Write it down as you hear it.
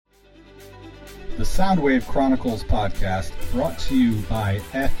The Soundwave Chronicles podcast, brought to you by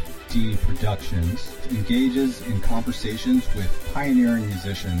FD Productions, engages in conversations with pioneering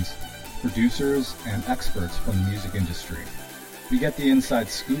musicians, producers, and experts from the music industry. We get the inside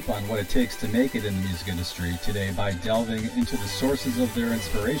scoop on what it takes to make it in the music industry today by delving into the sources of their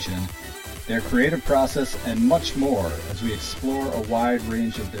inspiration, their creative process, and much more as we explore a wide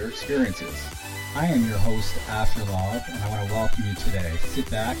range of their experiences. I am your host, Afterlove, and I want to welcome you today. Sit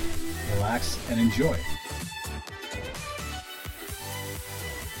back, relax, and enjoy.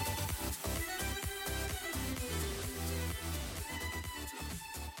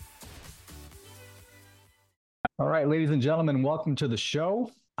 All right, ladies and gentlemen, welcome to the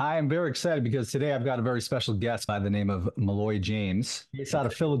show. I am very excited because today I've got a very special guest by the name of Malloy James. He's out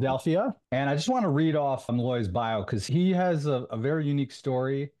of Philadelphia, and I just want to read off Malloy's bio because he has a very unique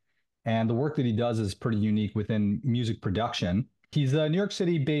story, and the work that he does is pretty unique within music production. He's a New York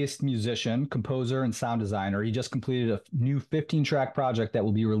City-based musician, composer, and sound designer. He just completed a new 15-track project that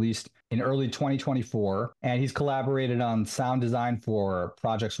will be released in early 2024, and he's collaborated on sound design for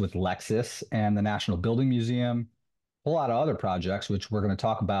projects with Lexus and the National Building Museum, a whole lot of other projects, which we're going to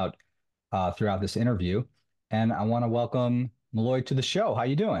talk about throughout this interview. And I want to welcome Malloy to the show. How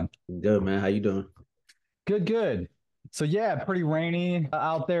you doing? Good, man. How you doing? Good, good. So yeah, pretty rainy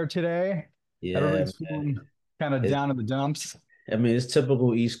out there today. Yeah, everybody's feeling kind of down in the dumps. I mean, it's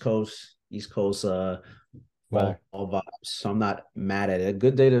typical East Coast fall vibes. So I'm not mad at it. A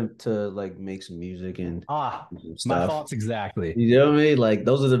good day to like make some music and some stuff. My thoughts exactly. You know what I mean? Like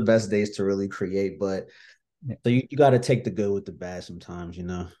those are the best days to really create, but so you got to take the good with the bad sometimes, you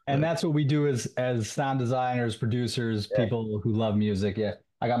know. And that's what we do as sound designers, producers, people who love music. Yeah.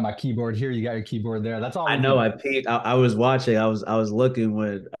 I got my keyboard here. You got your keyboard there. That's all. I know. I peeked. I was watching. I was looking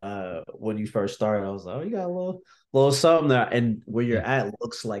when you first started. I was like, oh, you got a little something there. And where you're at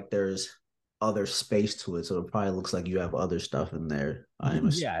looks like there's other space to it. So it probably looks like you have other stuff in there.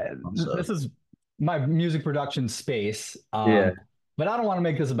 This is my music production space. But I don't want to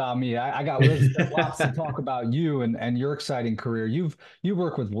make this about me. I got lots to talk about you and your exciting career. You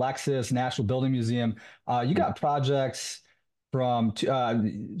work with Lexus, National Building Museum. You got projects from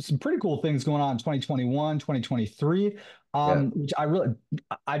some pretty cool things going on in 2021, 2023, which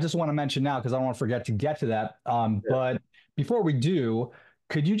I just want to mention now because I don't want to forget to get to that. But before we do,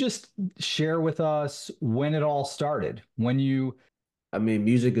 could you just share with us when it all started? I mean,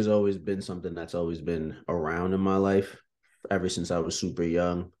 music has always been something that's always been around in my life ever since I was super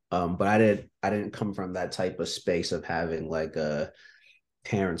young. But I didn't come from that type of space of having like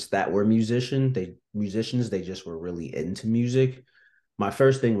parents that were musicians. They just were really into music. My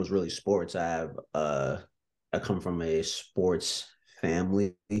first thing was really sports. I come from a sports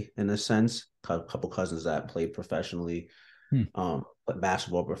family in a sense. A couple cousins that played professionally, played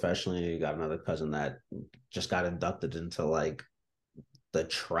basketball professionally. Got another cousin that just got inducted into like the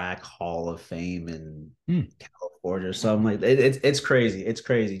track Hall of Fame in California or something like that. It's crazy. It's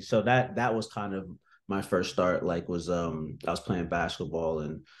crazy. So that was kind of my first start. Like I was playing basketball.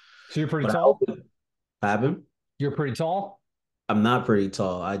 And so you're pretty tall? You're pretty tall? I'm not pretty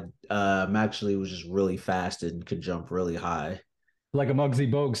tall. I'm actually was just really fast and could jump really high. Like a Muggsy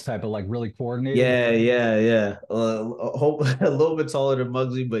Bogues type of like really coordinated. Yeah. A little bit taller than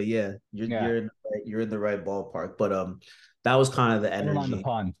Muggsy, but yeah, you're in the right ballpark. But that was kind of the energy. On the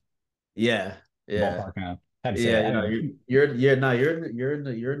pun. Yeah. Ballpark now. You're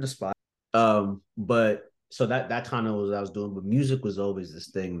in the spot. But so that kind of was what I was doing. But music was always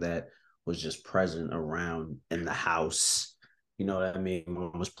this thing that was just present around in the house. You know what I mean?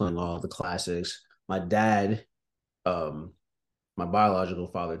 Mom was playing all the classics. My dad, my biological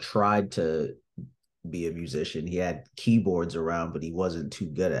father, tried to be a musician. He had keyboards around, but he wasn't too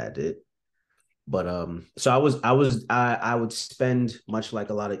good at it. But so I would spend, much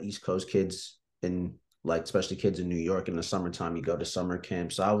like a lot of East Coast kids and like especially kids in New York in the summertime, you go to summer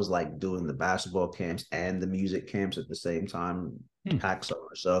camps. So I was like doing the basketball camps and the music camps at the same time, packed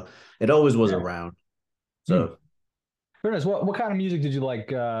summer. So it always was around. So Ernest, what kind of music did you like?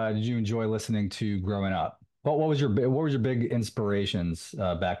 Did you enjoy listening to growing up? What was your big inspirations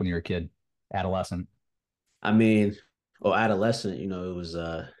back when you were a kid, adolescent? I mean, adolescent, you know, it was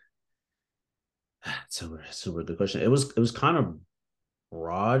it's a super good question. It was kind of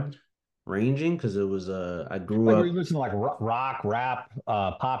broad ranging because it was I grew up. Were you listening to like rock, rap,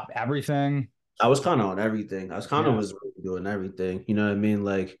 pop, everything? I was kind of on everything. I was kind of was doing everything. You know what I mean?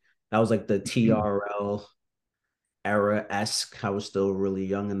 Like that was like the TRL era-esque. I was still really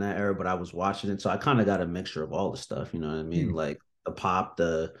young in that era, but I was watching it. So I kind of got a mixture of all the stuff, you know what I mean? Like the pop,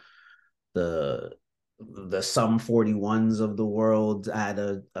 the the Sum 41s of the world. I had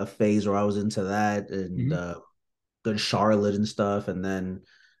a phase where I was into that and Mhm. good Charlotte and stuff, and then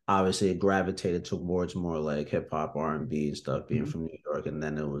obviously it gravitated towards more like hip hop, R&B and stuff, being Mhm. from New York. And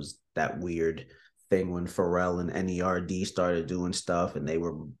then it was that weird thing when Pharrell and NERD started doing stuff, and they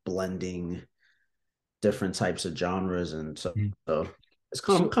were blending different types of genres, and Mhm. so it's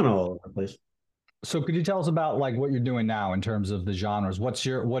kind of So, kind of all over the place. so could you tell us about like what you're doing now in terms of the genres? What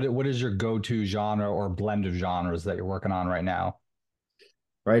is your go-to genre or blend of genres that you're working on right now?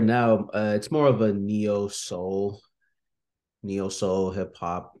 Right now, it's more of a neo soul, hip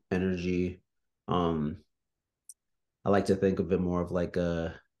hop energy. Um, I like to think of it more of like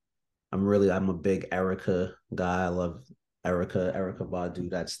a. I'm a big Erica guy. I love Erica Badu.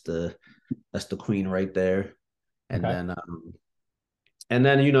 That's the queen right there. And Okay. then and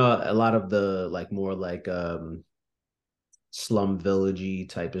then a lot of the like more like slum villagey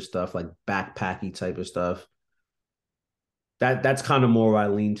type of stuff, like backpacky type of stuff. That's kind of more where I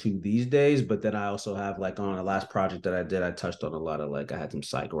lean to these days. But then I also have like on the last project that I did, I touched on a lot of like I had some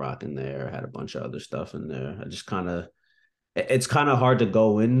psych rock in there, I had a bunch of other stuff in there. I just kind of it's kind of hard to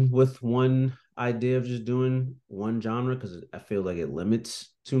go in with one idea of just doing one genre because I feel like it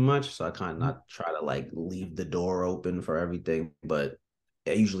limits too much. So I kind of not try to like leave the door open for everything, but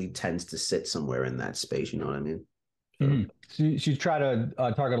it usually tends to sit somewhere in that space. You know what I mean? So Mhm. So you try to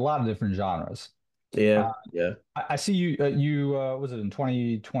target a lot of different genres. Uh, yeah, yeah, I see you was it in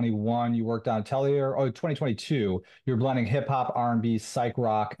 2021 you worked on Atelier? Oh, 2022 you're blending hip hop, R&B, psych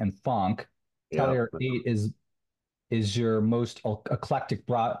rock, and funk. yeah. Atelier 8 is your most eclectic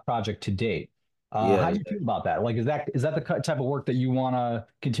project to date. How Yeah, do you feel about that? Like, is that the type of work that you want to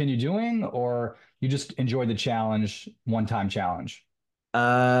continue doing, or you just enjoy the challenge, one-time challenge?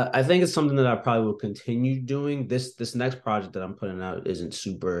 I think it's something that I probably will continue doing. This next project that I'm putting out isn't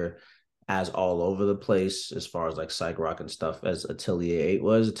super as all over the place as far as like psych rock and stuff as Atelier 8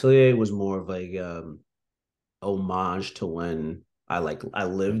 was. Atelier 8 was more of like homage to when I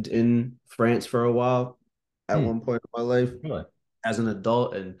lived in France for a while at Hmm, one point in my life really as an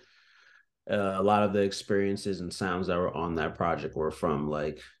adult, and a lot of the experiences and sounds that were on that project were from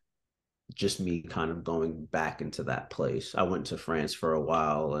like just me kind of going back into that place. I went to France for a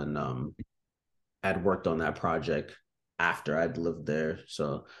while and had worked on that project after I'd lived there.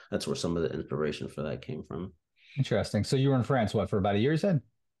 So that's where some of the inspiration for that came from. interesting. So you were in France, what, for about a year, you said?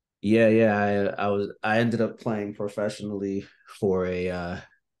 Yeah, yeah. I ended up playing professionally for a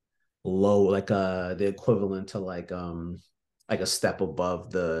low like the equivalent to like a step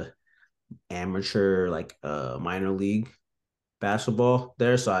above the amateur like minor league basketball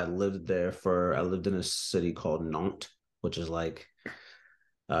there. So I lived in a city called Nantes, which is like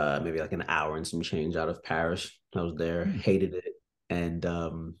maybe like an hour and some change out of Paris. I was there, Hmm. hated it, and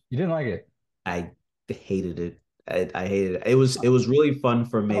You didn't like it? I hated it. I hated it. It was really fun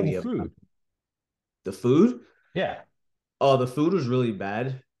for How about the maybe food? the food. Yeah. Oh, the food was really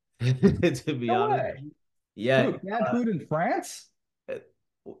bad, to be No honest with way. you. Yeah, Bad food in France?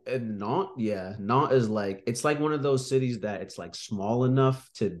 and Nantes, yeah, Nantes is like it's like one of those cities that it's like small enough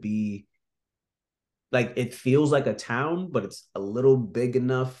to be like it feels like a town, but it's a little big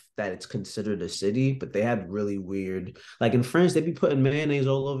enough that it's considered a city. But they had really weird, like in France, they'd be putting mayonnaise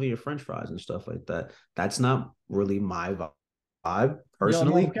all over your French fries and stuff like that. That's not really my vibe You're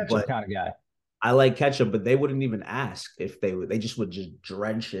more of a personally, ketchup but kind of guy. I like ketchup. But they wouldn't even ask if they would. They just would just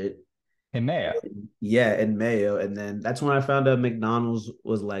drench it, In mayo. yeah, in mayo. And then that's when I found out McDonald's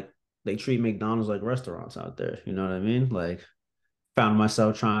was like they treat McDonald's like restaurants out there. You know what I mean? Like found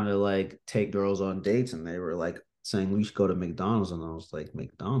myself trying to like take girls on dates and they were like saying we should go to McDonald's and I was like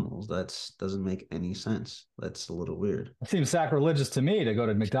McDonald's that's doesn't make any sense. That's a little weird. It seems sacrilegious to me to go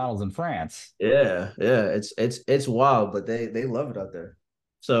to McDonald's in France. Yeah, yeah, it's wild, but they love it out there.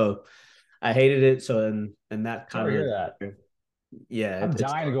 So I hated it. So and that kind Sorry to of hear that. yeah, I'm it's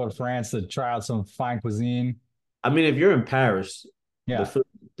dying to go to France to try out some fine cuisine. I mean if you're in Paris, the Yeah. food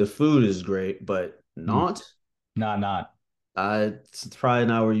the food is great, but Mm, not not. it's probably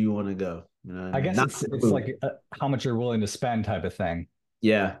not where you want to go. You know what I I mean? guess Not it's for the it's food. like how much you're willing to spend type of thing.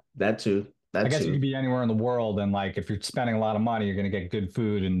 Yeah, that too. I That guess you too. could be anywhere in the world, and like if you're spending a lot of money, you're going to get good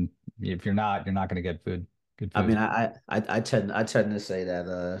food, and if you're not going to get good I mean, food, I tend to say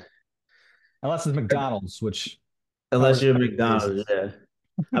that unless it's McDonald's, which unless covers you're every McDonald's, basis. yeah.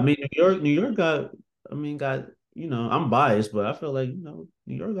 I mean, New York got I mean got I'm biased, but I feel like New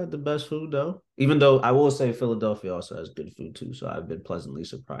York got the best food though. Even though I will say Philadelphia also has good food too, so I've been pleasantly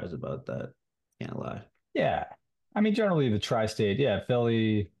surprised about that. Can't lie. Yeah, I mean generally the tri-state, yeah,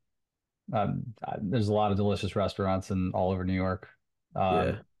 Philly. There's a lot of delicious restaurants in all over New York. Um,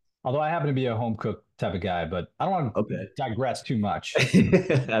 Yeah. Although I happen to be a home cook type of guy, but I don't want to Okay. digress too much.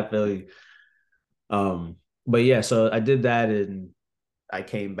 I feel you. But yeah, so I did that and I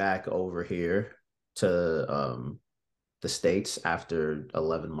came back over here to the States after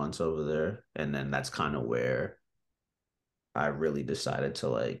 11 months over there. And then that's kind of where I really decided to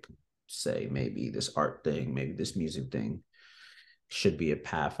like say maybe this art thing, maybe this music thing should be a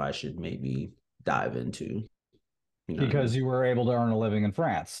path I should maybe dive into. You know what I Because mean? you were able to earn a living in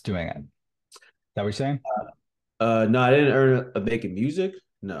France doing it. Is that what you're saying? No, I didn't earn a making music.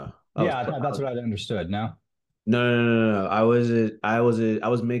 No, Yeah, I thought that's what I understood. No. no. I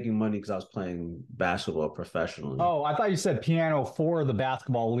was making money because I was playing basketball professionally. Oh, I thought you said piano for the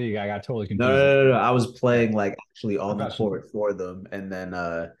basketball league. I got totally No, confused. I was Okay. playing like actually on the Professional. court for them, and then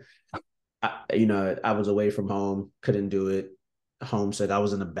you know, I was away from home, couldn't do it. Homesick. I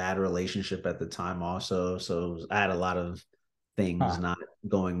was in a bad relationship at the time, also, so I had a lot of things Huh. not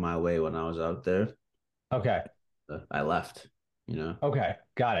going my way when I was out there. Okay. I left. You know. Okay.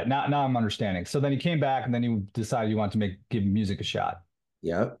 Got it. Now I'm understanding. So then you came back and then you decided you wanted to give music a shot.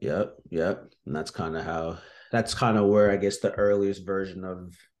 Yep. And that's kind of where I guess the earliest version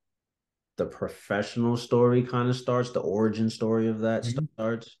of the professional story kind of starts, the origin story of that Mhm.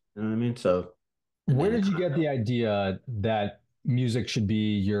 starts. You know what I mean? So, and Where then it did you kind get the idea that music should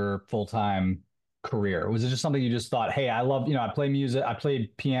be your full-time career? Was it just something you just thought, hey, I love, I play music, I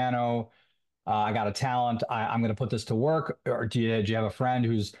played piano, I got a talent, I'm going to put this to work? Or did you have a friend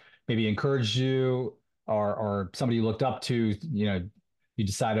who's maybe encouraged you or somebody you looked up to, you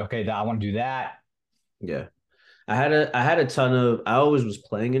decided, okay, that I want to do that. yeah. I had a ton of I always was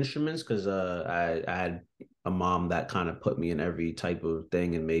playing instruments because I had a mom that kind of put me in every type of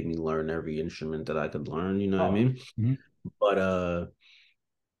thing and made me learn every instrument that I could learn, you know what I Oh, mean? mhm, But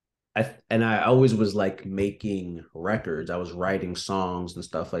I always was like making records. I was writing songs and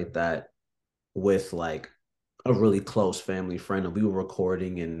stuff like that with like a really close family friend, and we were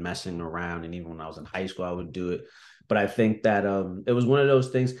recording and messing around. And even when I was in high school, I would do it. But I think that it was one of those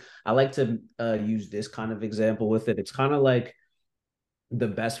things. I like to use this kind of example with it. It's kind of like the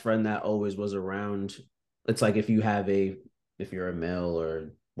best friend that always was around. It's like if you're a male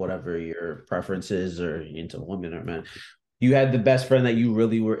or whatever your preference is, or into women or men, you had the best friend that you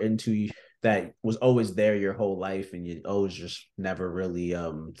really were into, that was always there your whole life, and you always just never really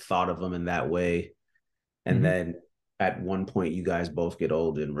thought of them in that way. And mhm, then at one point you guys both get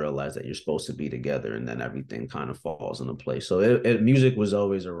old and realize that you're supposed to be together, and then everything kind of falls into place. So music was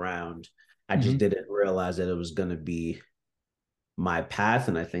always around. I just mhm, didn't realize that it was going to be my path.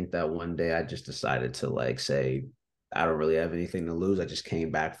 And I think that one day I just decided to like say, I don't really have anything to lose. I just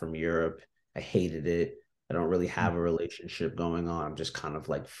came back from Europe. I hated it. I don't really have a relationship going on. I'm just kind of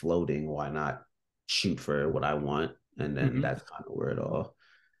like floating. Why not shoot for what I want? And then mhm. that's kind of where it all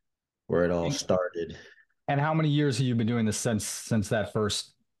started. And how many years have you been doing this since that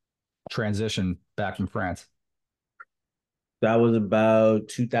first transition back from France? That was about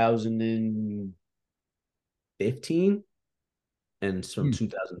 2015, and it's from Hmm.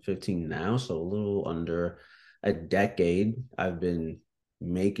 2015 now, so a little under a decade. I've been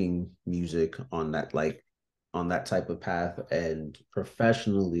making music on that type of path, and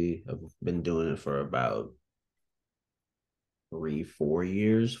professionally I've been doing it for about 3 4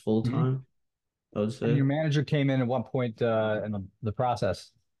 years full Mhm. time, I would And say. your manager came in at one point in the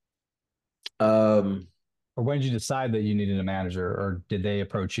process, um or when did you decide that you needed a manager, or did they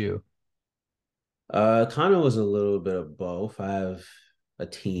approach you? kind of was a little bit of both. I have a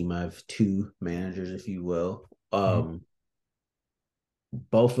team. I have two managers, if you will. Mhm.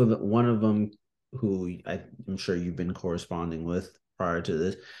 Both of the one of them, who I'm sure you've been corresponding with prior to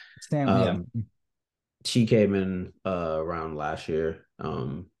this, Stanley, yeah. um, she came in around last year,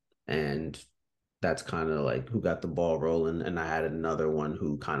 and that's kind of like who got the ball rolling. And I had another one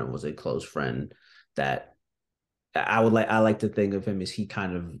who kind of was a close friend that I like to think of him as he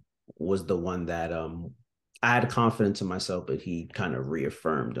kind of was the one that I had confidence in myself, but he kind of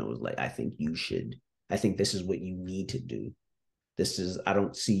reaffirmed and was like, I think this is what you need to do. I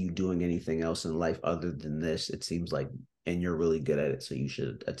don't see you doing anything else in life other than this. It seems like, and you're really good at it, so you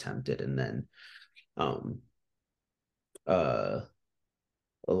should attempt it. And then um uh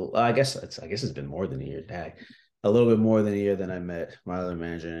I guess it's been more than a year. Dang. A little bit more than a year than I met my other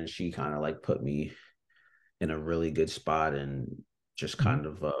manager, and she kind of like put me in a really good spot, and just Mhm. kind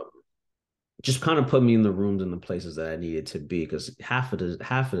of just kind of put me in the rooms and the places that I needed to be, because half of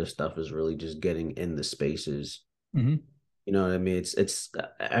the stuff is really just getting in the spaces. Mhm. You know what I mean? It's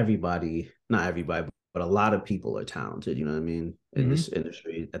everybody, not everybody, but a lot of people are talented. You know what I mean? In Mhm. this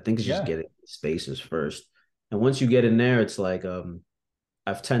industry, I think it's just Yeah. getting spaces first, and once you get in there, it's like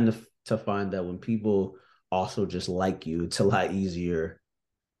I've tend to find that when people also just like you, it's a lot easier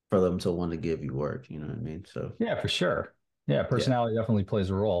for them to want to give you work. You know what I mean? So Yeah, for sure. Yeah, yeah, personality definitely plays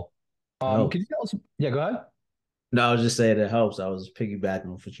a role. it helps. Could you tell us? Yeah, go ahead. No, I was just saying it helps. I was piggybacking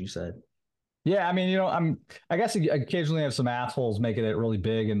with what you said. Yeah, I mean, I guess occasionally have some assholes making it really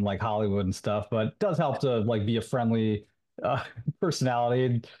big in like Hollywood and stuff, but it does help to like be a friendly uh, personality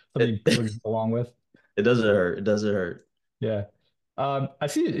and somebody It people get along with. it doesn't hurt. It doesn't hurt. Yeah. I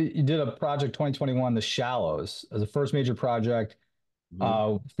see you did a project 2021, The Shallows, as a first major project,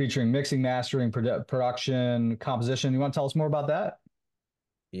 Mhm. featuring mixing, mastering, production, composition. You want to tell us more about that?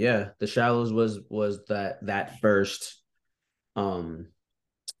 Yeah, The Shallows was that first um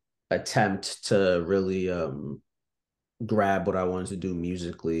attempt to really grab what I wanted to do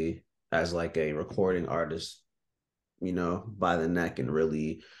musically as like a recording artist, by the neck and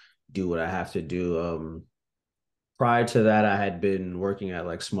really do what I have to do. Prior to that, I had been working at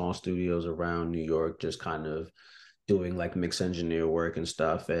like small studios around New York, just kind of doing like mix engineer work and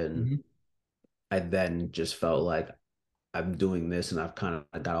stuff. And Hmm. I then just felt like I'm doing this and I've kind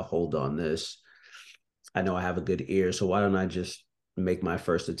of got a hold on this. I know I have a good ear, so why don't I just make my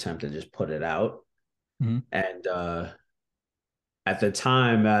first attempt and just put it out? Hmm. And at the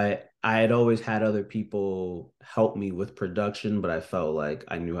time, I had always had other people help me with production, but I felt like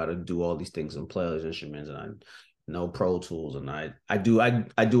I knew how to do all these things and play all these instruments, and I know Pro Tools, and I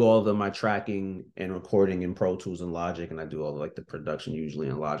do all of my tracking and recording in Pro Tools and Logic, and I do all like the production usually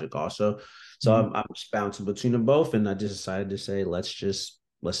in Logic also. So Hmm. I'm just bouncing between them both, and I just decided to say let's just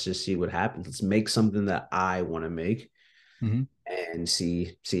see what happens. Let's make something that I want to make Hmm. and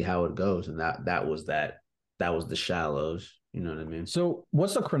see how it goes. And that was The Shallows. You know what I mean? So,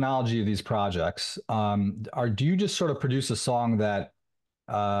 what's the chronology of these projects? Do you just sort of produce a song that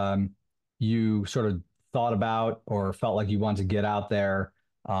um, you sort of thought about or felt like you wanted to get out there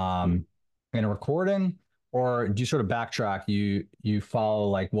Mm. um, in a recording, or do you sort of backtrack? You follow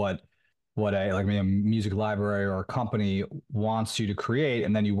like what a like maybe a music library or a company wants you to create,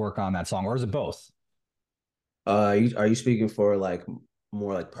 and then you work on that song, or is it both? Are you speaking for like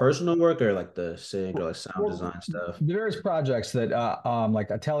more like personal work or like the sync or like sound Well, design stuff? the various projects that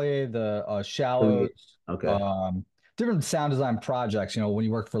like Atelier, the Oh, Shallows, okay. um, different sound design projects. You know, when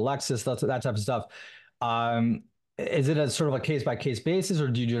you work for Lexus, that type of stuff. Is it a sort of a case by case basis, or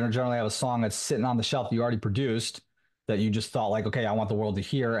do you generally have a song that's sitting on the shelf that you already produced that you just thought like, okay, I want the world to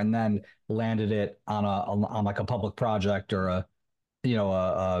hear, and then landed it on like a public project or a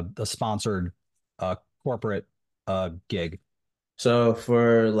a sponsored corporate gig? So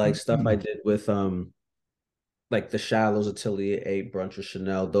for like stuff I did with like the Shallows, Atelier 8, Brunch with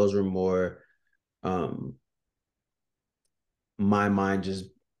Chanel, those were more um my mind just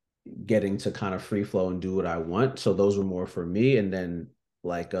getting to kind of free flow and do what I want. So those were more for me. And then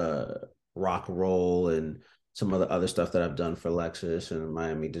like rock roll and some of the other stuff that I've done for Lexus and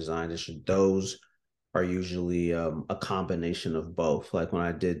Miami Design District, those are usually a combination of both. Like when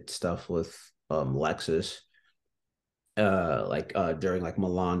I did stuff with Lexus, during like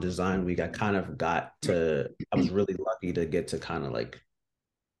Milan Design Week, I was really lucky to get to kind of like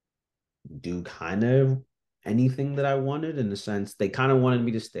do kind of anything that I wanted in the sense they kind of wanted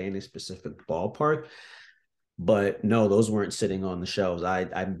me to stay in a specific ballpark. But no, those weren't sitting on the shelves. I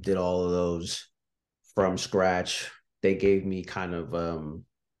did all of those from scratch. They gave me kind of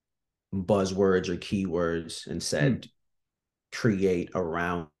buzzwords or keywords and said create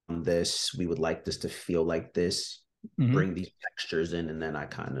around this. We would like this to feel like this. Mm-hmm. Bring these textures in, and then I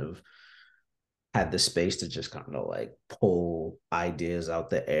kind of had the space to just kind of like pull ideas out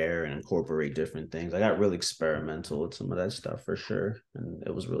the air and incorporate different things. I got really experimental with some of that stuff for sure, and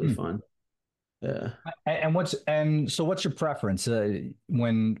it was really fun. Yeah. And so what's your preference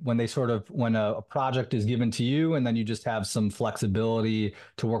when they sort of when a project is given to you and then you just have some flexibility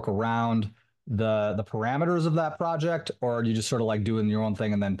to work around the parameters of that project, or do you just sort of like doing your own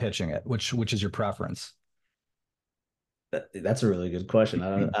thing and then pitching it? Which is your preference? That's a really good question.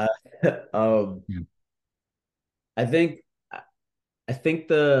 Yeah. I think I think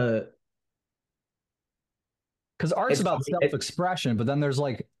the Because art's it's about self-expression, but then there's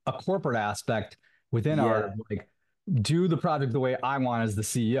like a corporate aspect within art yeah. of like do the project the way I want as the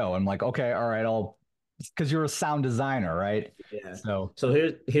CEO. I'm like, okay, all right, I'll because you're a sound designer, right? Yeah. So So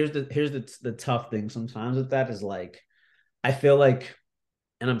here's the tough thing sometimes with that is like I feel like,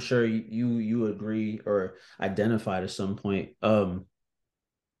 and I'm sure you agree or identified at some point.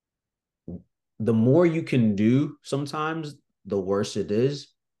 The more you can do sometimes, the worse it is.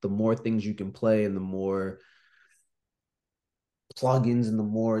 The more things you can play and the more plugins and the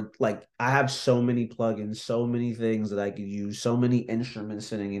more like I have so many plugins, so many things that I could use, so many instruments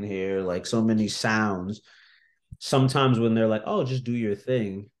sitting in here, like so many sounds. Sometimes when they're like, "Oh, just do your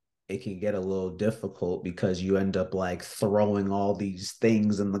thing," it can get a little difficult because you end up like throwing all these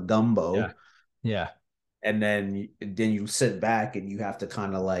things in the Yeah. gumbo, Yeah. and then you sit back and you have to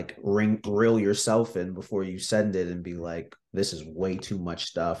kind of like reel yourself in before you send it and be like, "This is way too much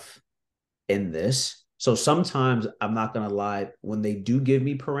stuff in this." So sometimes I'm not gonna lie, when they do give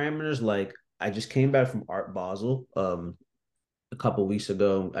me parameters, like I just came back from Art Basel a couple weeks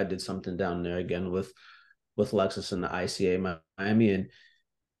ago. I did something down there again with Lexus and the ICA Miami, and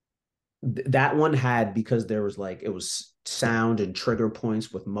that one had, because there was like, it was sound and trigger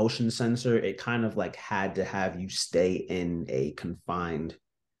points with motion sensor, it kind of like had to have you stay in a confined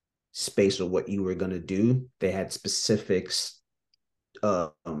space of what you were going to do. They had specific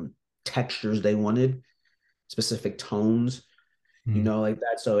um, textures they wanted, specific tones, Mm. like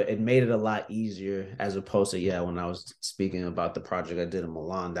that. So it made it a lot easier, as opposed to, yeah, when I was speaking about the project I did in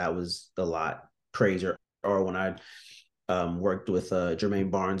Milan, that was a lot crazier. Or when I worked with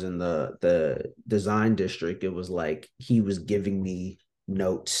Jermaine Barnes in the design district, it was like he was giving me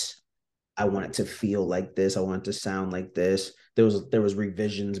notes. I want it to feel like this. I want it to sound like this. There was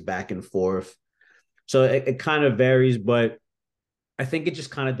revisions back and forth. So it kind of varies, but I think it just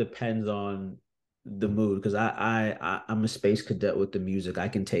kind of depends on the mood, because I'm a space cadet with the music. I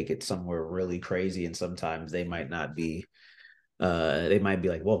can take it somewhere really crazy, and sometimes they might be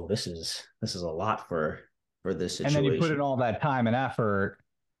like, whoa, this is a lot for this And then you put in situation. all that time and effort.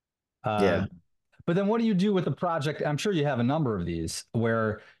 Yeah. Um, but then what do you do with the project? I'm sure you have a number of these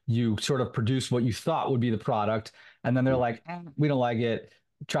where you sort of produce what you thought would be the product, and then they're like, we don't like it,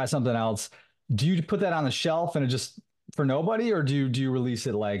 try something else. Do you put that on the shelf and it just for nobody, or do you release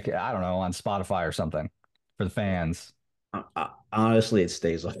it like, I don't know, on Spotify or something for the fans? Honestly, it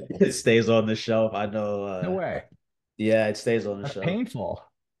stays on it stays on the shelf. I know. No way. Yeah, it stays on the That's shelf. painful.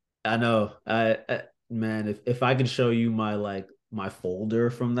 I know. Man, if I could show you my folder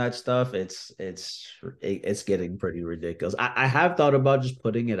from that stuff, it's getting pretty ridiculous. I have thought about just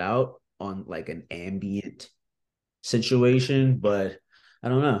putting it out on like an ambient situation, but I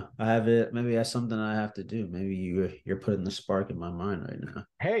don't know. I have it. Maybe that's something I have to do. Maybe you're putting the spark in my mind right now.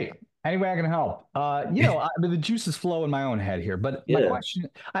 Hey, any way I can help. I mean, the juices flow in my own head here, but my Yeah. question,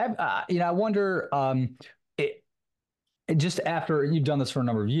 I have, I wonder, it, just after you've done this for a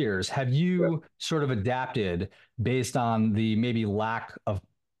number of years, have you sort of adapted based on the maybe lack of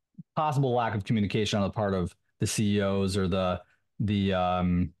possible lack of communication on the part of the CEOs or the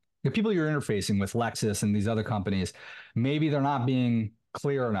people you're interfacing with, Lexus and these other companies? Maybe they're not being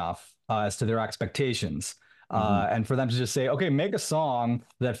clear enough as to their expectations. Mhm. And for them to just say, okay, make a song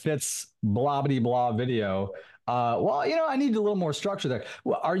that fits blah blah blah video. Well, I need a little more structure there.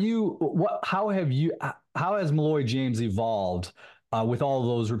 Are you what? How have you? How has Malloy James evolved with all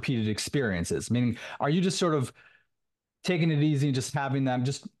those repeated experiences? Meaning, are you just sort of taking it easy and just having them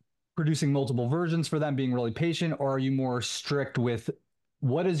just producing multiple versions for them, being really patient, or are you more strict with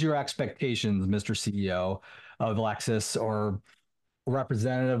what is your expectations, Mr. CEO of Lexus or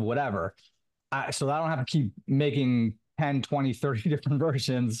representative, whatever? So that I don't have to keep making 10, 20, 30 different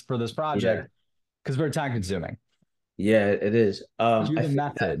versions for this Yeah. project because it's very time consuming. Yeah, it is. Do I the think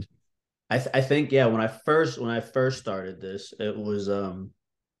method. I think, yeah, when I first started this, it was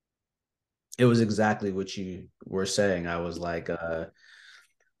exactly what you were saying. I was like,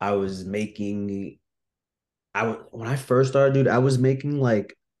 I was making when I first started, dude, I was making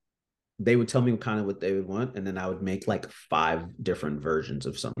like, they would tell me kind of what they would want, and then I would make like five different versions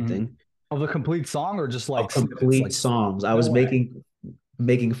of Mhm. something, Of the complete song or just of like snippets? complete Like, songs. I no was way.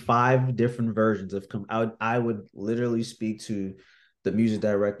 making five different versions of I would literally speak to the music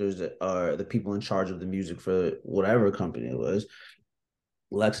directors that are the people in charge of the music for whatever company it was,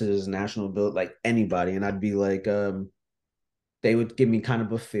 Lexus, National Build, like anybody, and I'd be like, they would give me kind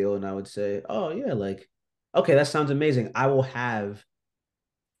of a feel, and I would say, oh yeah, like, okay, that sounds amazing. I will have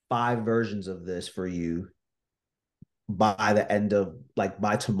five versions of this for you by the end of, like,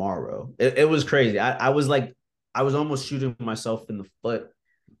 by tomorrow. It was crazy. I was like, I was almost shooting myself in the foot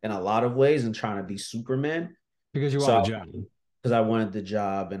in a lot of ways and trying to be Superman. Because you want So the job. because I wanted the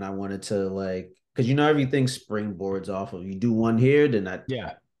job and I wanted to, like, because everything springboards off of, you do one here, then that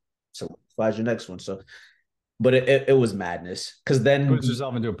Yeah. solidifies your next one. So, but it was madness, because then Twist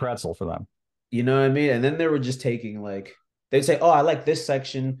yourself into a pretzel for them. you know what I mean? And then they were just taking, like, they'd say, oh, I like this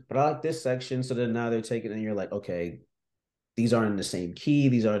section, but I like this section. So then now they're taking, and you're like, okay, these aren't in the same key.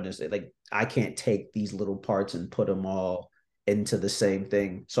 These aren't just like, I can't take these little parts and put them all into the same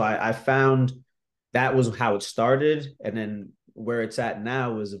thing. So I found that was how it started. And then where it's at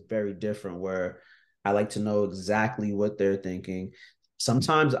now is very different, where I like to know exactly what they're thinking.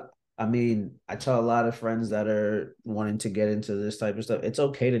 Sometimes, I mean, I tell a lot of friends that are wanting to get into this type of stuff, it's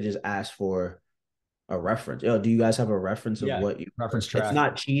okay to just ask for a reference. Yo, do you guys have a reference of Yeah. what you Reference heard? It's track.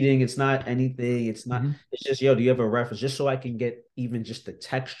 not cheating. It's not anything. It's not, Mhm. it's just, yo, do you have a reference? Just so I can get even just the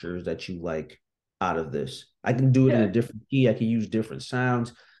textures that you like out of this. I can do it in a Yeah. different key. I can use different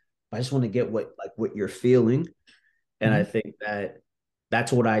sounds. I just want to get what you're feeling. And I Mhm. think that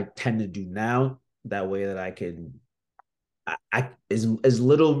that's what I tend to do now. That way that I can I as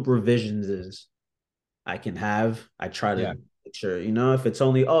little revisions as I can have. I try Yeah. to make sure, if it's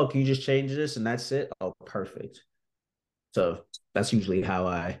only, oh, can you just change this and that's it? Oh, perfect. So that's usually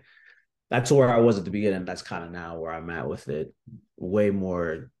that's where I was at the beginning. That's kind of now where I'm at with it. Way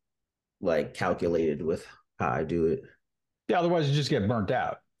more like calculated with how I do it. Yeah. Otherwise, you just get burnt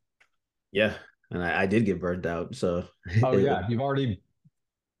out. Yeah. And I did get burned out. So Oh it, yeah, you've already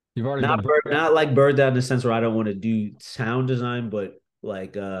not been burnt out. not like burned out in the sense where I don't want to do sound design, but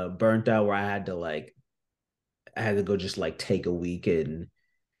like burnt out where I had to go just like take a week and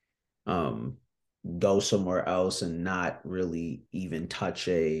um go somewhere else and not really even touch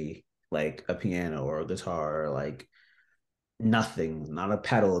a piano or a guitar or like nothing, not a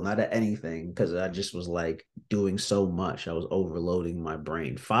pedal, not a anything, because I just was like doing so much. I was overloading my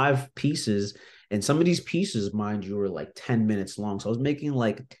brain. 5 pieces, and some of these pieces, mind you, were like 10 minutes long. So I was making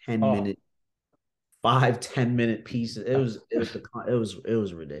like 10 Oh, minute, 5-10 minute pieces. It was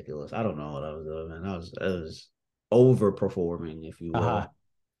ridiculous. I don't know what I was doing, man. I was overperforming, if you uh-huh. will.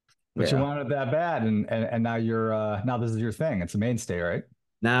 But you Yeah. wanted it that bad, and now now this is your thing. It's a mainstay, right?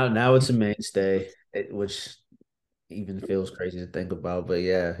 Now it's a mainstay, which even feels crazy to think about. But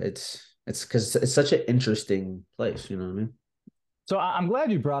yeah, it's because it's such an interesting place. You know what I mean? So I'm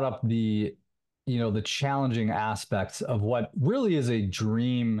glad you brought up the challenging aspects of what really is a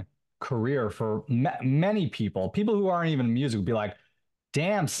dream career for many people. People who aren't even in music would be like,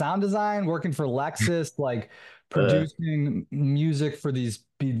 damn, sound design, working for Lexus, like Uh, producing music for these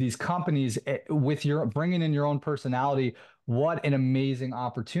companies with your bringing in your own personality. What an amazing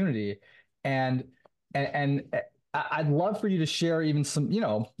opportunity. And I'd love for you to share even some, you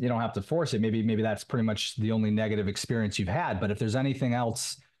don't have to force it. Maybe that's pretty much the only negative experience you've had. But if there's anything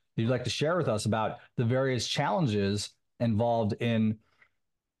else you'd like to share with us about the various challenges involved in,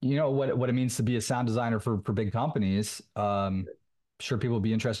 what it means to be a sound designer for big companies, sure people would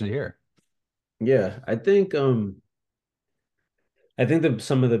be interested to hear. yeah, I think that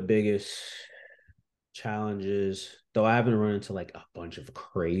some of the biggest challenges, though I haven't run into like a bunch of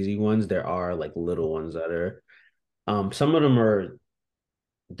crazy ones, there are like little ones that are some of them are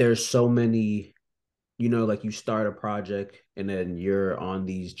there's so many, like you start a project and then you're on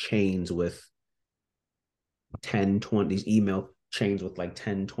these chains with 10, 20, these email chains with like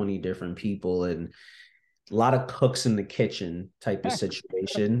 10, 20 different people and a lot of cooks in the kitchen type of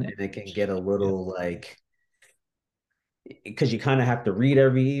situation. And it can get a Yeah. little like, because you kind of have to read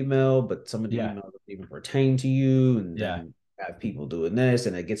every email, but some of the Yeah. emails don't even pertain to you. And Yeah. then have people doing this,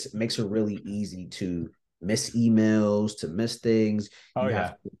 and it makes it really easy to miss emails, to miss things. Oh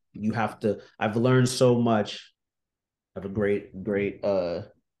yeah. I've learned so much. I have a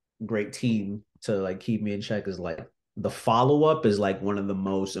great team to like keep me in check. Is like the follow-up is like one of the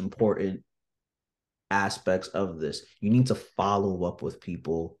most important aspects of this. You need to follow up with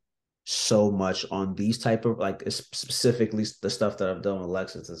people so much on these type of like specifically the stuff that I've done with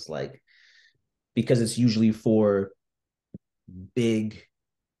Lexus. It's like because it's usually for big.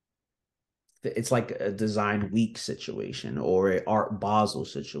 It's like a design week situation or a art Basel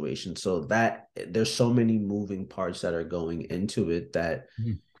situation. So that there's so many moving parts that are going into it that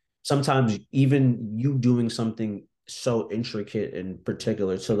Mhm. sometimes even you doing something so intricate and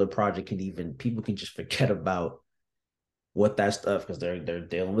particular to the project can even people can just forget about what that stuff because they're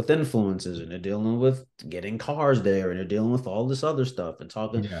dealing with influences and they're dealing with getting cars there and they're dealing with all this other stuff and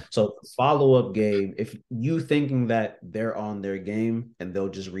talking. Yeah. So follow-up game, if you thinking that they're on their game and they'll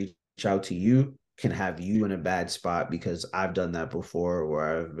just reach out to you can have you in a bad spot because I've done that before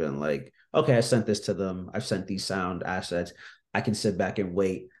where I've been like, okay, I sent this to them. I've sent these sound assets. I can sit back and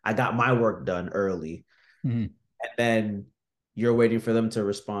wait. I got my work done early Mhm. and then you're waiting for them to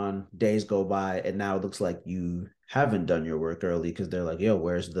respond. Days go by, and now it looks like you haven't done your work early because they're like, "Yo,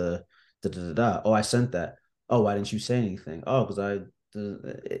 where's the da da da da? Oh, I sent that. Oh, why didn't you say anything? Oh, because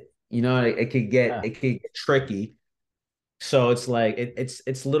it could get Yeah. tricky. So it's like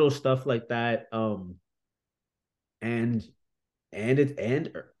it's little stuff like that. And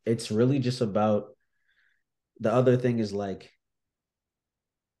it's really just about the other thing is like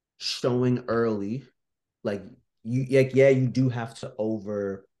showing early, like you like yeah, you do have to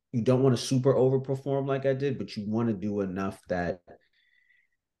over you don't want to super overperform like I did, but you want to do enough that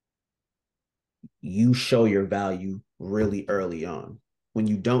you show your value really early on. When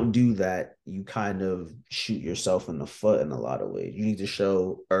you don't do that, you kind of shoot yourself in the foot in a lot of ways. You need to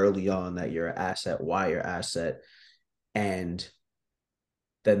show early on that you're an asset, why you're an asset. And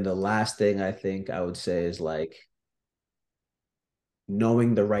then the last thing I think I would say is like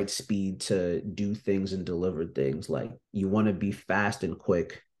knowing the right speed to do things and deliver things. Like you want to be fast and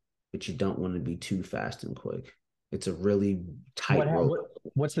quick, but you don't want to be too fast and quick. It's a really What tight ha- rope. what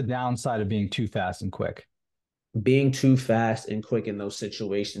what's the downside of being too fast and quick? Being too fast and quick in those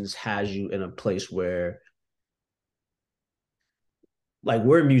situations has you in a place where like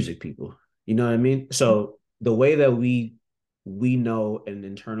we're music people. You know what I mean? So the way that we know and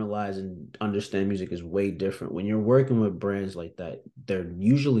internalize and understand music is way different. When you're working with brands like that, they're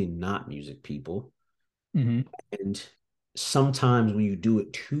usually not music people. Hmm. And sometimes when you do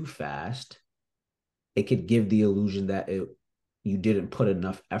it too fast, it could give the illusion that you didn't put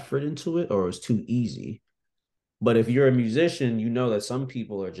enough effort into it or it was too easy. But if you're a musician, you know that some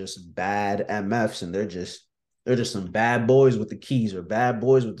people are just bad MFs and they're just some bad boys with the keys or bad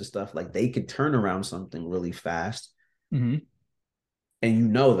boys with the stuff. Like they could turn around something really fast. Hmm. And you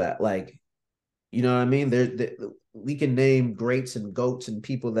know that. Like, you know what I mean? We can name greats and goats and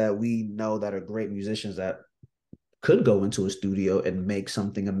people that we know that are great musicians that could go into a studio and make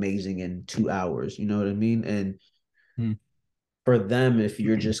something amazing in 2 hours. You know what I mean? And for them, if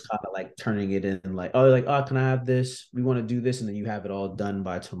you're just kind of like turning it in, like, oh, can I have this? We want to do this, and then you have it all done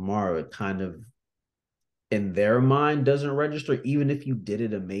by tomorrow. It kind of in their mind doesn't register, even if you did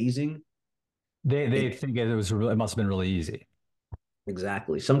it amazing. They It think it must have been really easy.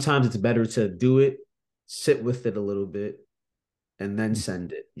 exactly. Sometimes it's better to do it, sit with it a little bit, and then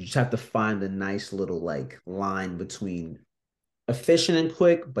send it. You just have to find a nice little like line between efficient and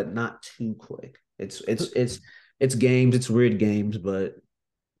quick, but not too quick. It's games, it's weird games, but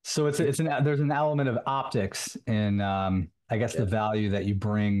So it's an there's an element of optics in I guess the yeah, value that you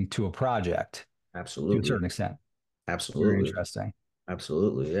bring to a project to a certain absolutely. extent. Very Absolutely. interesting.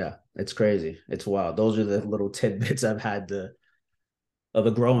 Absolutely. Yeah. It's crazy. It's wild. Those are the little tidbits I've had to of the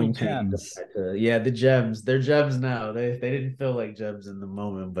Little growing pains. gems. Yeah, the gems. They're gems now. They didn't feel like gems in the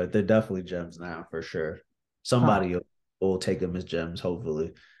moment, but they're definitely gems now for sure. Huh. Somebody will take them as gems,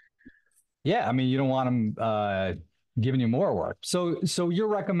 hopefully. Yeah, I mean you don't want them giving you more work. So you're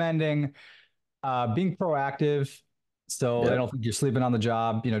recommending being proactive. So I Yeah. don't think you're sleeping on the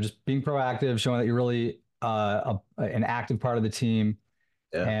job. Just being proactive, showing that you're really an active part of the team,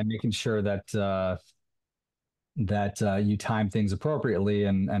 Yeah. and making sure that you time things appropriately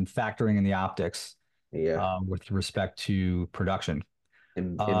and factoring in the optics Yeah. with respect to production.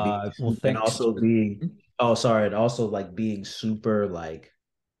 And being Well, and thanks. also being oh sorry, and also like being super like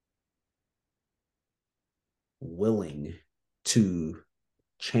willing to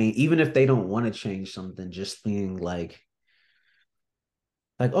change even if they don't want to change something, just being like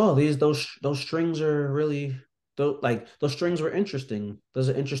oh those strings are really those strings were interesting. There's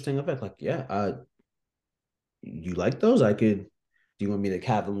an interesting effect. Like yeah, you like those? I could. Do you want me to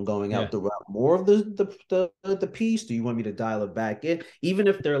have them going Yeah. out throughout more of the piece? Do you want me to dial it back in? Even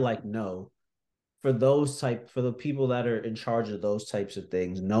if they're like no, for the people that are in charge of those types of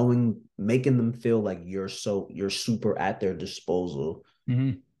things, knowing making them feel like you're super at their disposal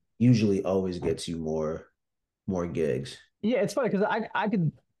Hmm. usually always gets you more gigs. Yeah, it's funny because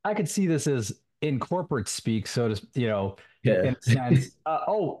I could see this as in corporate speak, so to in Yeah. a sense.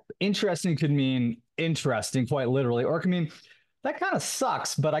 Oh, interesting could mean interesting, quite literally, or it could mean that kind of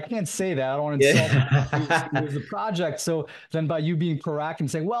sucks, but I can't say that. I don't want to insult who is Yeah. the project. So then, by you being proactive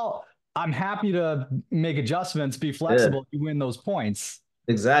and saying, "Well, I'm happy to make adjustments, be Yeah. flexible," you win those points.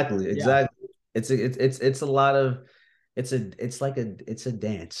 Exactly. Yeah, Exactly. It's a lot of it's a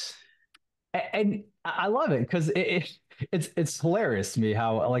dance. and I love it because it's hilarious to me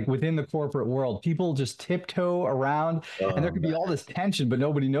how like within the corporate world people just tiptoe around and there Oh could be all this tension but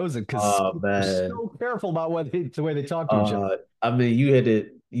nobody knows it because Oh people are man. so careful about the way they talk to each other. I mean, you hit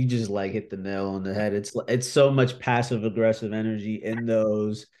it. You just like hit the nail on the head. It's so much passive aggressive energy in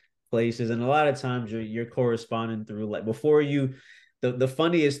those places, and a lot of times you're corresponding through like before you, the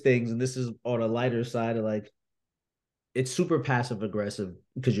funniest things, and this is on a lighter side, like it's super passive aggressive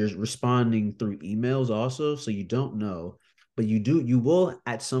because you're responding through emails also, so you don't know, but you will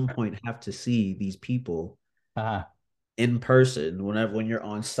at some point have to see these people Uh-huh. in person when you're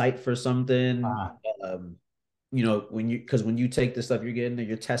on site for something. Uh-huh. Um, when you take the stuff you're getting,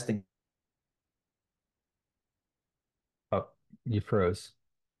 you're testing Oh, you froze.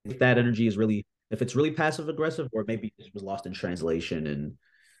 if that energy is really if it's really passive aggressive, or maybe it was lost in translation. And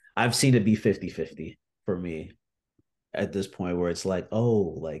I've seen it be 50-50 for me at this point, where it's like,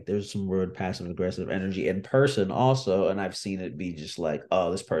 oh, like there's some word passive aggressive energy in person also. And I've seen it be just like,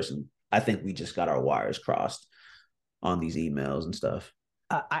 oh, this person, I think we just got our wires crossed on these emails and stuff.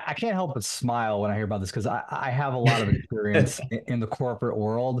 I can't help but smile when I hear about this because I have a lot of experience in the corporate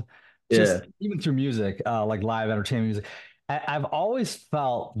world, just Yeah. even through music, like live entertainment music. I've always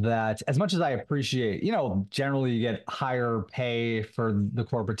felt that as much as I appreciate, generally you get higher pay for the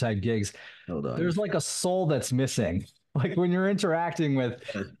corporate type gigs, Hold on. there's like a soul that's missing. Like when you're interacting with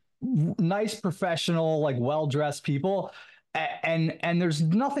Yeah. nice, professional, like well-dressed people, and there's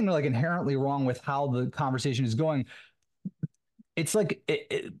nothing like inherently wrong with how the conversation is going. It's like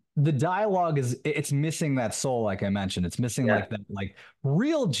the dialogue it's missing that soul, like I mentioned. It's missing Yeah. like that like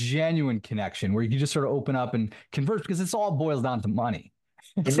real genuine connection where you can just sort of open up and converse because it's all boils down to money.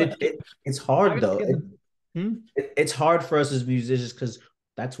 It's And like it's I hard gotta though. get the hmm? It's hard for us as musicians because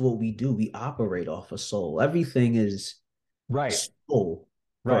that's what we do. We operate off of soul. Everything is Right, soul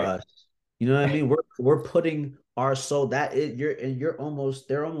for right. us. You know what I mean? We're putting our soul that is you're almost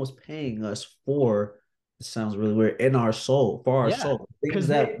they're almost paying us for, it sounds really weird, in our soul, for our Yeah. soul. Things Because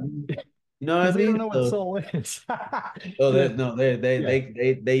that you know what I they don't mean? know what So soul is. oh Yeah. no,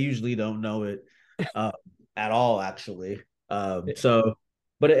 Yeah. they usually don't know it uh, at all actually. So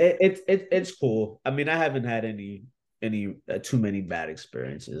but it's cool. I mean, I haven't had any too many bad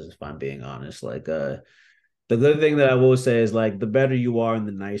experiences if I'm being honest. Like the good thing that I will say is like the better you are and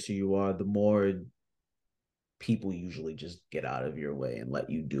the nicer you are, the more people usually just get out of your way and let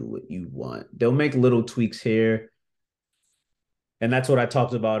you do what you want. They'll make little tweaks here. And that's what I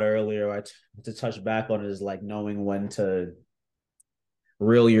talked about earlier. To touch back on is like knowing when to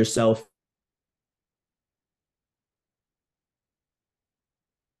reel yourself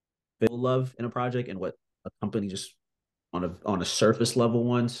love in a project, and what a company just on a surface level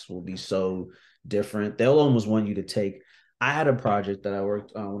once will be so different. They'll almost want you to take. I had a project that I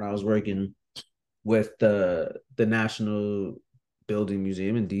worked on when I was working with the National Building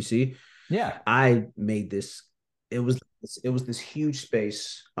Museum in DC. Yeah. I made this. It was this huge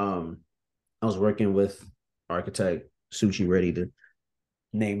space. I was working with architect Suchi. Ready to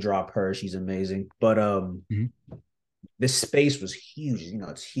name drop her. She's amazing. But Mhm. this space was huge. You know,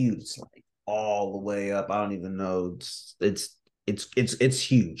 it's huge. It's like all the way up. I don't even know. It's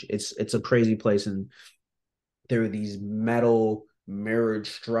huge. It's a crazy place, and there were these metal mirrored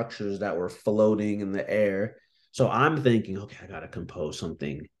structures that were floating in the air. So I'm thinking, okay, I gotta compose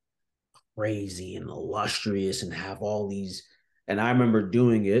something crazy and illustrious and have all these. And I remember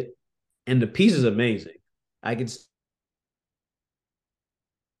doing it, and the piece is amazing. I could.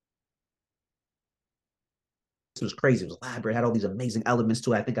 It was crazy. It was elaborate. It had all these amazing elements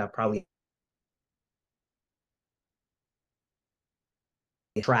to it. I think I probably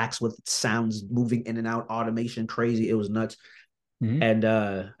tracks with sounds moving in and out, automation, crazy. It was nuts. Mhm. And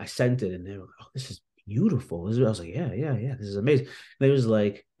I sent it, and they were, oh, this is beautiful. I was like, yeah, yeah, yeah, this is amazing. And they was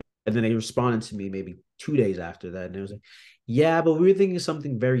like, and then they responded to me maybe 2 days after that, and it was like, yeah, but we were thinking of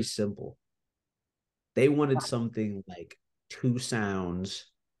something very simple. They wanted something like two sounds,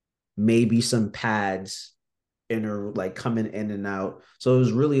 maybe some pads inner like coming in and out. So it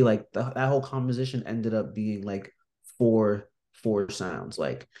was really like that whole composition ended up being like four sounds,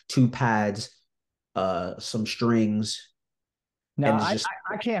 like two pads, some strings, Now and it's I, just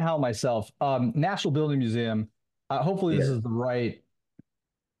I I can't help myself. National Building Museum. Hopefully this yeah, is the right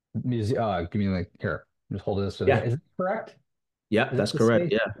museum. Give me like here. Just hold this to the. yeah, Is it correct? yeah, Is that that's the correct.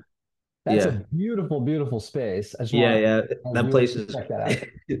 space? Yeah, That's a yeah, beautiful, beautiful space. I just yeah, want yeah. to That really place is check that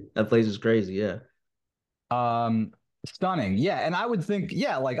out. that place is crazy. Yeah, Um, Stunning. Yeah, and I would think,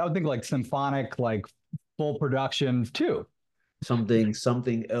 yeah, like I would think like symphonic, like full production too. something.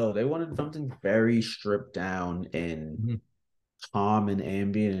 Oh, they wanted something very stripped down and Mhm. calm and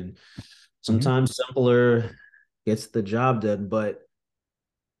ambient, and Mhm. sometimes simpler gets the job done. But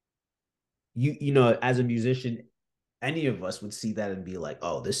you know, as a musician, any of us would see that and be like,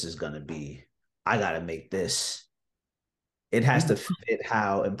 oh, this is gonna be, I gotta make this. It has to fit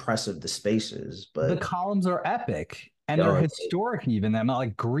how impressive the space is, The but columns are epic and they're oh, historic even. That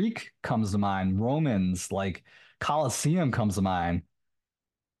like Greek comes to mind, Romans, like Colosseum comes to mind.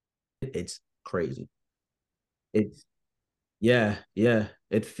 it's crazy. It's yeah, yeah.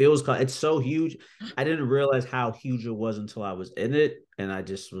 It feels it's so huge. I didn't realize how huge it was until I was in it, and I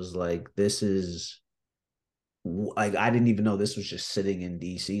just was like, this is like I didn't even know this was just sitting in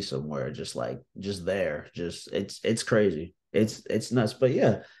DC somewhere, just like just there. Just it's crazy. It's nuts. But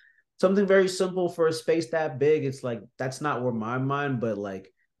yeah, something very simple for a space that big. It's like that's not where my mind, but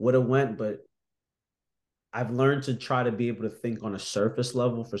like would have went. But I've learned to try to be able to think on a surface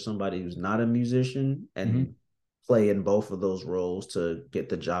level for somebody who's not a musician Mm-hmm. and play in both of those roles to get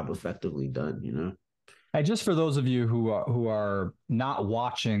the job effectively done, you know? And just for those of you who are not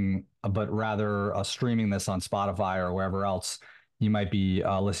watching, but rather streaming this on Spotify or wherever else you might be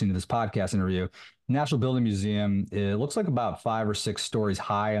listening to this podcast interview, National Building Museum, it looks like about 5 or 6 stories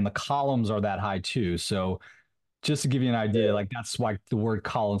high, and the columns are that high too. So just to give you an idea, Yeah. like that's why the word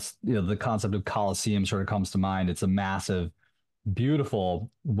columns, the concept of Coliseum sort of comes to mind. It's a massive,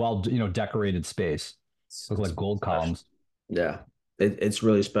 beautiful, well, decorated space. Look It's like gold special. columns. Yeah. It's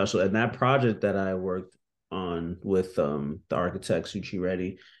really special. And that project that I worked on with the architect Suchi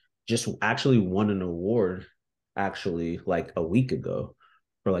Reddy just actually won an award actually like a week ago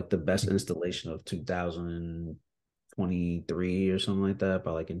for like the best installation of 2023 or something like that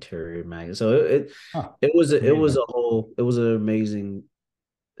by like Interior Magazine. So Huh, it was amazing. a whole it was an amazing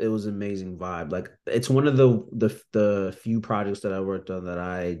vibe. Like it's one of the few projects that I worked on that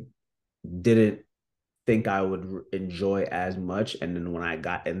I didn't think I would enjoy as much. And then when I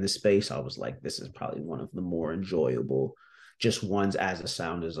got in the space, I was like, this is probably one of the more enjoyable just ones as a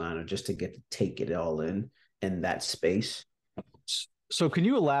sound designer, just to get to take it all in that space. So can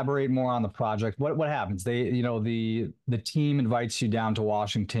you elaborate more on the project? What happens? The team invites you down to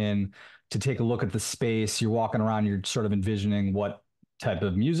Washington to take a look at the space. You're walking around, you're sort of envisioning what type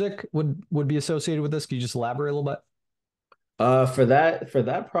of music would be associated with this. Can you just elaborate a little bit? For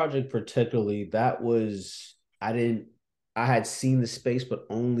that project particularly, that was I had seen the space, but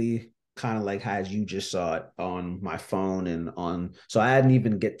only kind of like as you just saw it on my phone and on. So I didn't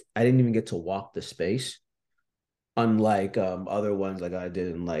even get to walk the space. Unlike other ones like I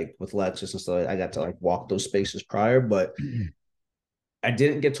did in like with Lexus and stuff, I got to like walk those spaces prior, but I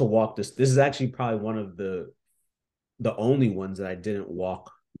didn't get to walk this. This is actually probably one of the only ones that I didn't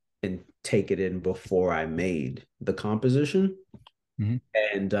walk and take it in before I made the composition. Mm-hmm.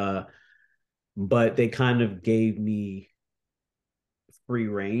 And but they kind of gave me free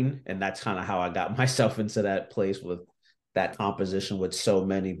reign, and that's kind of how I got myself into that place with that composition with so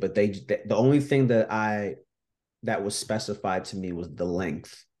many. But the only thing that was specified to me was the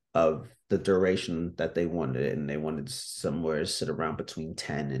length of the duration that they wanted it, and they wanted somewhere to sit around between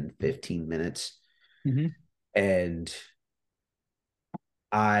 10 and 15 minutes. Mm-hmm. And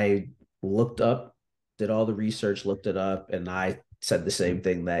I looked up, did all the research, looked it up, and I said the same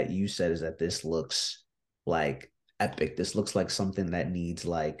thing that you said, is that this looks like epic. This looks like something that needs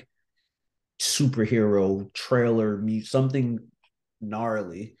like superhero trailer, something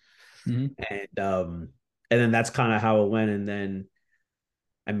gnarly. Mm-hmm. And and then that's kind of how it went. And then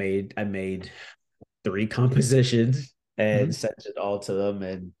I made three compositions Mm-hmm. and sent it all to them,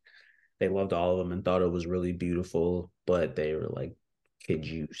 and they loved all of them and thought it was really beautiful. But they were like, "Could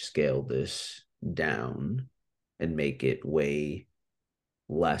you scale this down and make it way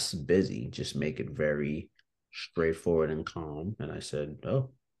less busy? Just make it very straightforward and calm." And I said,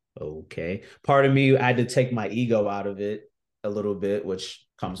 "Oh, okay." Part of me had to take my ego out of it a little bit, which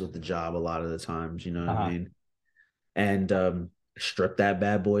comes with the job a lot of the times, you know what I Uh-huh. mean? And stripped that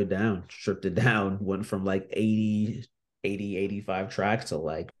bad boy down, stripped it down, went from like 85 tracks to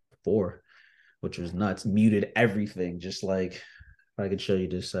like four, which was nuts. Muted everything, just like if I could show you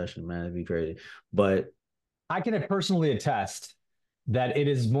this session, man, it'd be crazy. But I can personally attest that it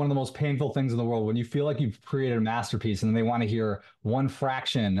is one of the most painful things in the world when you feel like you've created a masterpiece and then they want to hear one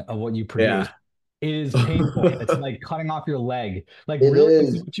fraction of what you yeah, produced. It is painful. It's it like cutting off your leg. Like, really? This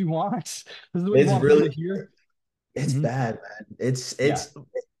is is. what you want? This is what you It's want people to really hear? it's Mm-hmm. bad, man. Yeah. It's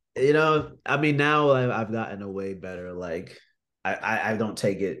you know, I mean, now I've gotten a way better. Like I don't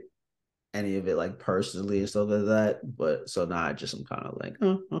take it any of it like personally and stuff like that. But so now I just am kind of like,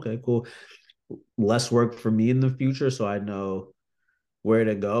 oh, okay, cool. Less work for me in the future, so I know where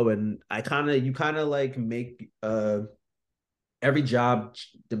to go. And you kind of like make every job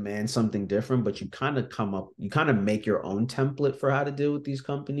demands something different, but you kind of make your own template for how to deal with these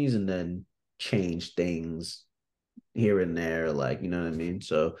companies and then change things here and there, like you know what I mean.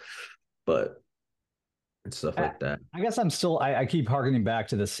 So, but and stuff I, like that. I guess I keep harkening back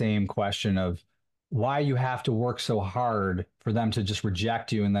to the same question of why you have to work so hard for them to just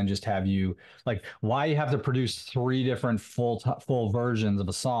reject you and then just have you like why you have to produce three different full versions of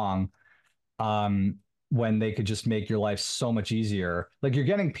a song um, when they could just make your life so much easier. Like you're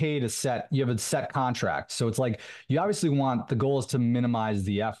getting paid you have a set contract. So it's like you obviously want the goal is to minimize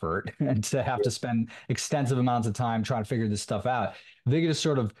the effort and to have to spend extensive amounts of time trying to figure this stuff out. If they could just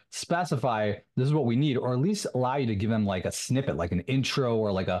sort of specify this is what we need, or at least allow you to give them like a snippet, like an intro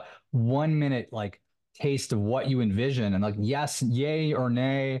or like a 1 minute like taste of what you envision and like yes, yay or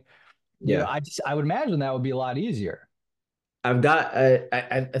nay You know, Yeah. I would imagine that would be a lot easier. I've got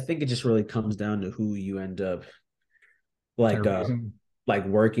I think it just really comes down to who you end up Kind like of reason.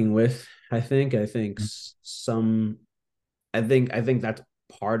 working with. I think some I think that's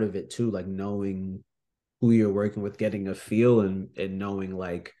part of it too, like knowing who you're working with, getting a feel and knowing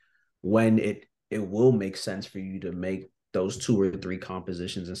like when it will make sense for you to make those two or three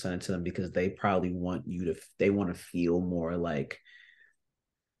compositions and send it to them because they probably want you to they want to feel more like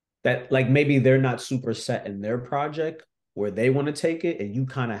that, like maybe they're not super set in their project where they want to take it, and you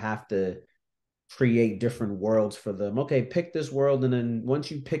kind of have to create different worlds for them. Okay, pick this world, and then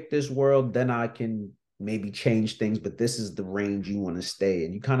once you pick this world, then I can maybe change things, but this is the range you want to stay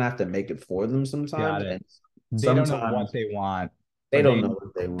in. You kind of have to make it for them Got sometimes, it. and They don't know what sometimes they want, they but don't know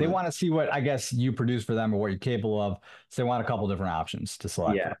what they they want. want to see what I guess you produce for them or what you're capable of. So they want a couple different options to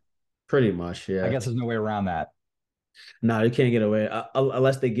select Yeah, from. pretty much. I Yeah. guess there's no way around that. No, you can't get away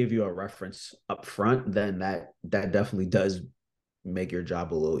unless they give you a reference up front. Then that definitely does make your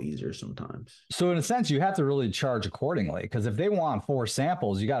job a little easier sometimes. So in a sense, you have to really charge accordingly because if they want four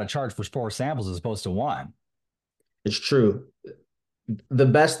samples, you got to charge for four samples as opposed to one. It's true. The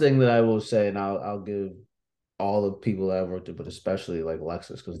best thing that I will say, and I'll give all the people that I've worked with, but especially like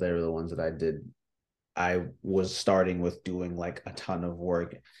Lexus, because they were the ones that I was starting with doing like a ton of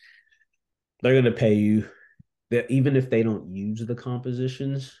work. They're gonna pay you that even if they don't use the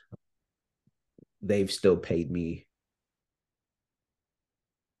compositions, they've still paid me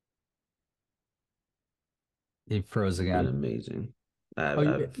He froze an again. amazing. Oh,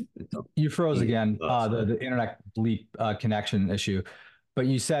 I've you froze yeah, again. oh, sorry. The internet bleep connection issue. But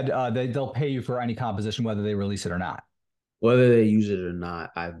you said they'll pay you for any composition, whether they release it or not. Whether they use it or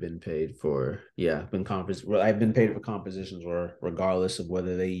not, I've been paid for. Yeah, I've been paid for compositions where, regardless of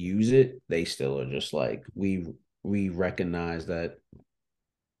whether they use it, they still are just like we recognize that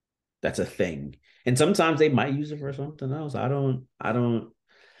that's a thing. And sometimes they might use it for something else. I don't.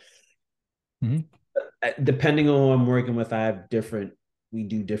 Mhm. Depending on who I'm working with, I have different. We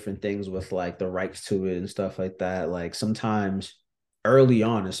do different things with like the rights to it and stuff like that. Like sometimes early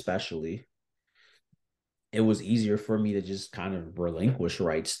on, especially it was easier for me to just kind of relinquish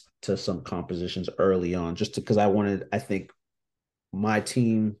rights to some compositions early on, just because I think my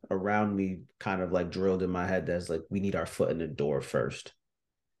team around me kind of like drilled in my head that's like, we need our foot in the door first.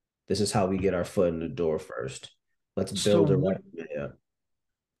 This is how we get our foot in the door first. Let's So build a what? resume up.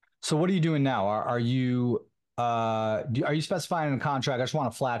 So what are you doing now? Are you are you specifying in the contract? I just want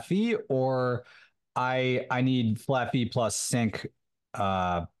a flat fee, or I need flat fee plus sync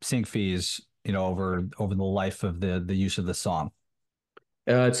fees. You know, over the life of the use of the song.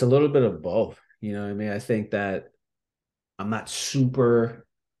 It's a little bit of both. You know what I mean? I think that I'm not super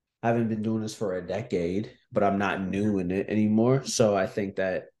I haven't been doing this for a decade, but I'm not new in it anymore. So I think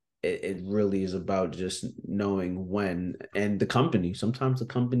that it really is about just knowing when, and the company. Sometimes the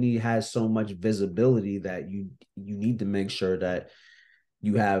company has so much visibility that you need to make sure that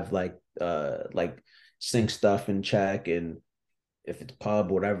you have like sync stuff in check, and if it's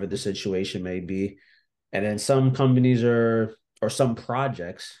pub, whatever the situation may be. And then some companies are, or some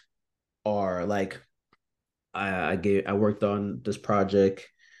projects are like, I worked on this project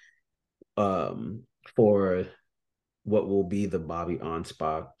um for what will be the Bobby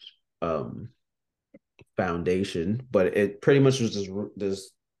Onspach um foundation, but it pretty much was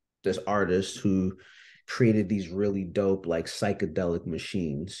this artist who created these really dope like psychedelic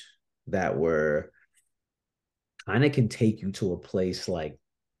machines that were kind of can take you to a place like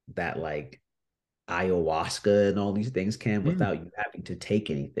that, like ayahuasca and all these things can, Mm. without you having to take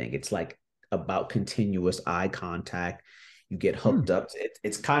anything. It's like about continuous eye contact. You get hooked Mm. up.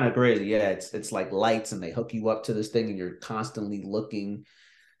 It's kind of crazy. Yeah, it's like lights, and they hook you up to this thing, and you're constantly looking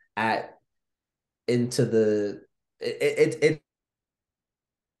at into the it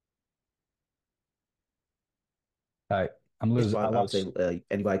All right, I'm it's losing. I I would say lost.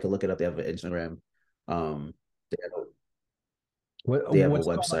 anybody can look it up. They have an Instagram. They have they have a What's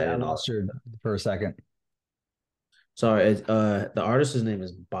going on? website I and all. lost you for a second. Sorry, the artist's name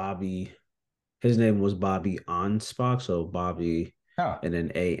is Bobby. His name was Bobby Onspach, so Bobby, Oh, and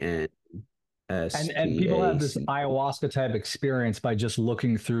then and people have this ANSPAC. ayahuasca type experience by just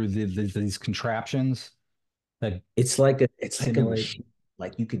looking through these contraptions that It's like a simulate. machine.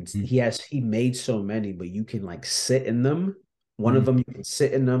 Like you can, Mm. he made so many, but you can like sit in them. One of Mm. them, you can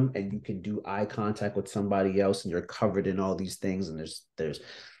sit in them and you can do eye contact with somebody else, and you're covered in all these things. And there's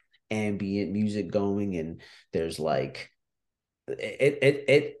ambient music going, and there's like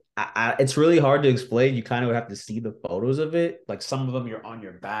it's really hard to explain. You kind of have to see the photos of it. Like some of them, you're on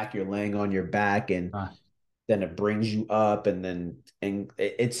your back, you're laying on your back, and Ah, then it brings you up, and then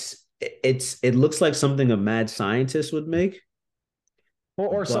it's it looks like something a mad scientist would make,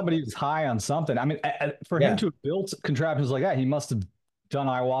 Or but somebody who's high on something. I mean, for him yeah, to have built contraptions like that, he must have done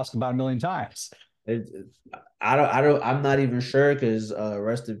ayahuasca about a million times. it, I'm not even sure because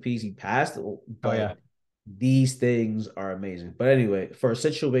rest in peace, he passed. Oh yeah. But these things are amazing. But anyway, for a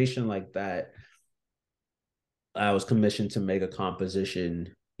situation like that, I was commissioned to make a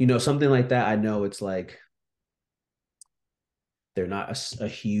composition. Something like that. I know it's like they're not a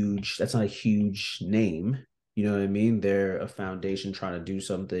huge. That's not a huge name. You know what I mean? They're a foundation trying to do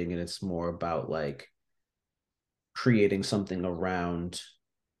something, and it's more about like creating something around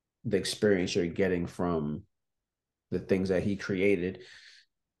the experience you're getting from the things that he created.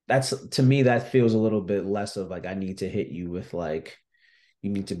 That's to me, that feels a little bit less of like I need to hit you with like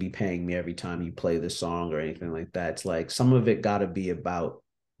you need to be paying me every time you play this song or anything like that. It's like some of it got to be about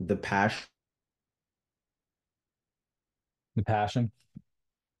the passion. The passion.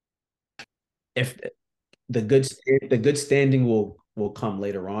 If the good standing will come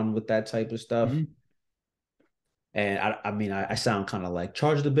later on with that type of stuff. Mhm. And I mean, I sound kind of like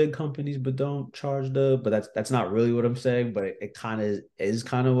charge the big companies, but don't charge but that's not really what I'm saying. But it kind of is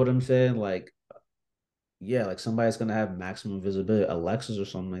kind of what I'm saying. Like, yeah, like somebody's gonna have maximum visibility, a Lexus or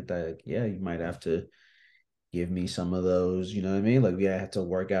something like that. Like, yeah, you might have to give me some of those. You know what I mean? Like, yeah, I have to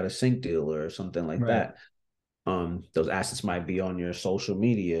work out a sync deal or something like Right. that. Those assets might be on your social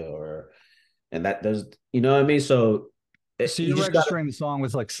media and that does, you know what I mean? So So you you're just gotta, registering the song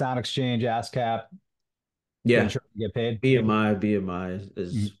with like Sound Exchange, ASCAP, getting yeah, sure to get paid. BMI Mhm.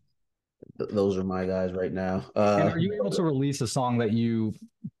 is those are my guys right now. And are you able to release a song that you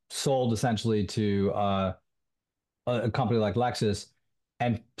sold essentially to a company like Lexus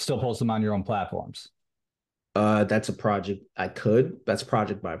and still post them on your own platforms? That's a project that's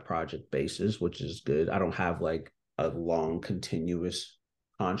project by project basis, which is good. I don't have like a long continuous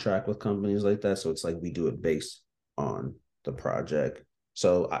contract with companies like that. So it's like we do it based on the project.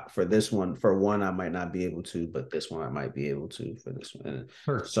 So for this one, for one, I might not be able to, but this one I might be able to for this one, and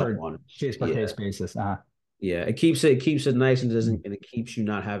so For on. case by Yeah, case basis. yeah. It keeps it nice and Mhm. doesn't and it keeps you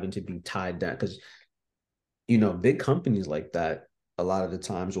not having to be tied down because big companies like that a lot of the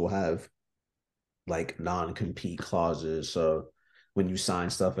times will have like non-compete clauses. So when you sign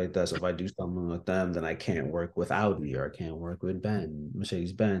stuff like that, so if I do something with them, then I can't work with Audi or I can't work with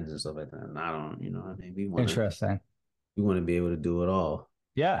Mercedes Benz and stuff like that. And I don't, I mean, Interesting. we want to be able to do it all.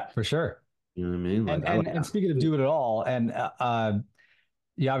 Yeah, for sure. You know what I mean? Like I And speaking of do it all, and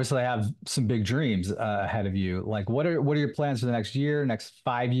you obviously have some big dreams ahead of you. Like, what are your plans for the next year, next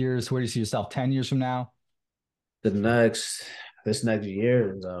 5 years? Where do you see yourself 10 years from now? the next this next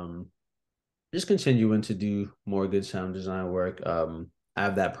year is just continuing to do more good sound design work. I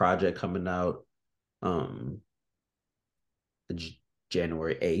have that project coming out um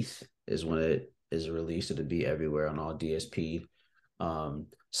January 8th is when it is released. It'll be everywhere on all DSP.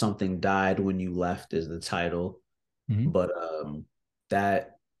 Something Died When You Left is the title, Mhm. but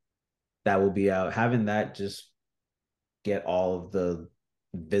that that will be out. Having that just get all of the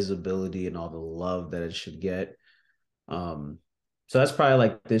visibility and all the love that it should get. Um, so that's probably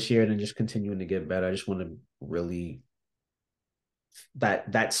like this year, and then just continuing to get better. I just want to really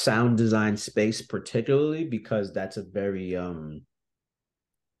that sound design space, particularly because that's a very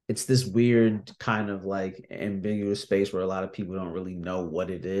it's this weird kind of like ambiguous space where a lot of people don't really know what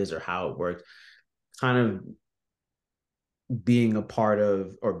it is or how it works. Kind of being a part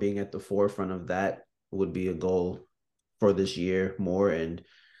of or being at the forefront of that would be a goal for this year more, and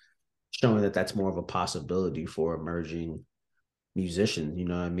showing that that's more of a possibility for emerging musicians. You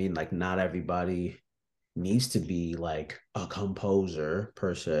know what I mean? Like not everybody needs to be like a composer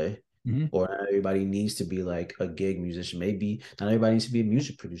per se, Mhm. or not everybody needs to be like a gig musician. Maybe not everybody needs to be a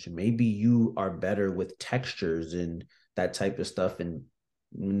music producer. Maybe you are better with textures and that type of stuff and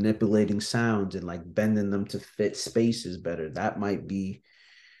manipulating sounds and like bending them to fit spaces better. That might be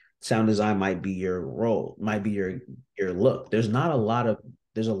sound design might be your role, might be your look. There's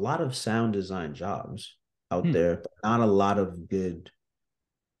a lot of sound design jobs out Hmm. there, but not a lot of good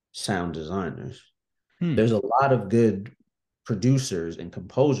sound designers. Hmm. There's a lot of good producers and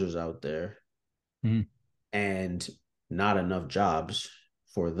composers out there Hmm. and not enough jobs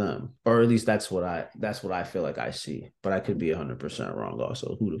for them, or at least that's what I feel like I see, but I could be 100% wrong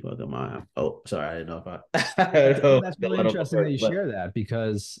also. Who the fuck am I? Oh, sorry, I didn't know if I I don't know That's if I really let off the interesting that first, you but share that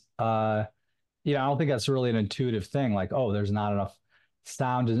because I don't think that's really an intuitive thing. Like, oh, there's not enough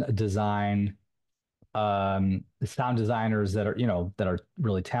design, sound designers that are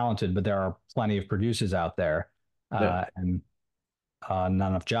really talented, but there are plenty of producers out there, yeah, and not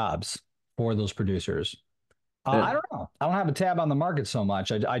enough jobs for those producers. I don't know. I don't have a tab on the market so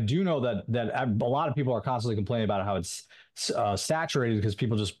much. I do know that a lot of people are constantly complaining about how it's saturated because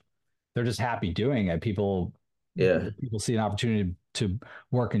they're just happy doing it. Yeah, People see an opportunity to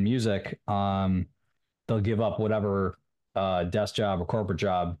work in music. They'll give up whatever desk job or corporate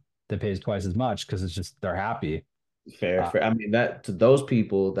job that pays twice as much because it's just they're happy. fair, Uh, fair. I mean, that to those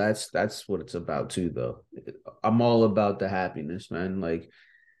people, that's what it's about too, though. I'm all about the happiness, man. Like,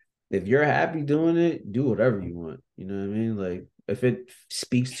 if you're happy doing it, do whatever you want. You know what I mean? Like, if it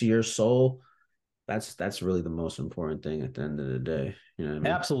speaks to your soul, that's really the most important thing at the end of the day. You know what I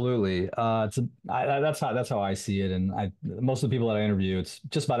mean? Absolutely. That's how I see it. And most of the people that I interview, it's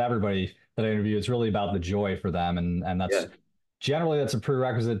just about everybody that I interview. It's really about the joy for them, and Yeah, that's a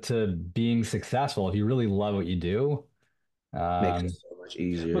prerequisite to being successful. If you really love what you do, makes it um, so much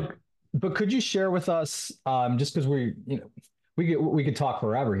easier. but but could you share with us, just because we could talk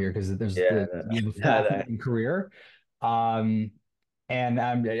forever here because Yeah, you have a that, fascinating career. Um, and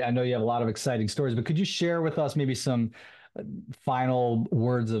I know you have a lot of exciting stories, but could you share with us maybe some final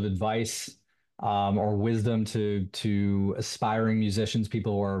words of advice or wisdom to aspiring musicians,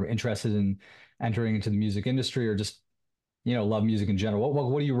 people who are interested in entering into the music industry or just love music in general?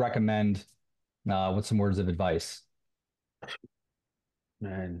 What do you recommend? What's some words of advice?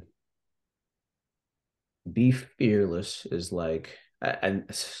 man, be fearless is like, and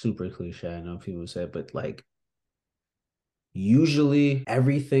it's super cliche. I know people say it, but like usually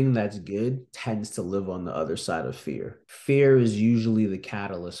everything that's good tends to live on the other side of fear. Fear is usually the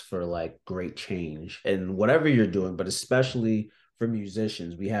catalyst for like great change and whatever you're doing, but especially for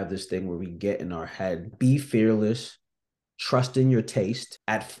musicians, we have this thing where we get in our head. Be fearless, trust in your taste.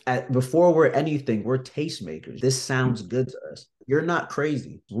 At before we're anything, we're tastemakers. This sounds good to us. You're not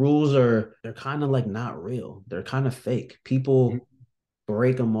crazy. Rules are they're kind of like not real. They're kind of fake. People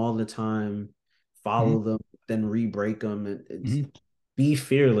break them all the time, Mm-hmm. follow them, then re-break them. It's Mm-hmm. be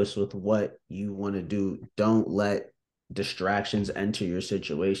fearless with what you want to do. Don't let distractions enter your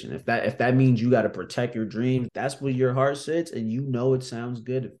situation. If that means you got to protect your dreams, that's where your heart sits, and you know it sounds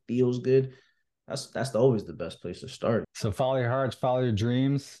good, it feels good. That's always the best place to start. So follow your hearts, follow your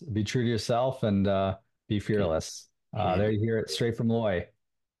dreams, be true to yourself, and be Can't, fearless. There can't you hear it straight from Loy.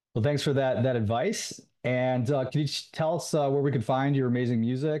 Well, thanks for that advice. And can you tell us where we could find your amazing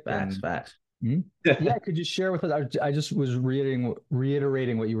music? facts, And facts. hmm? Yeah, could you share with us? I just was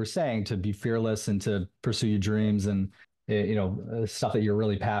reiterating what you were saying to be fearless and to pursue your dreams and stuff that you're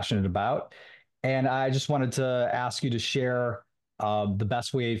really passionate about. And I just wanted to ask you to share the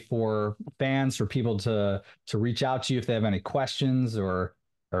best way for fans, for people to reach out to you if they have any questions or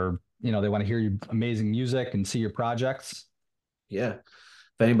they want to hear your amazing music and see your projects. Yeah.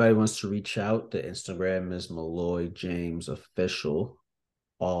 If anybody wants to reach out, the Instagram is Malloy James Official,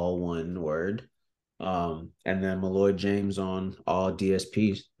 all one word. And then Malloy James on all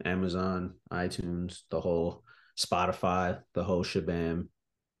DSPs, Amazon, iTunes, the whole Spotify, the whole shabam.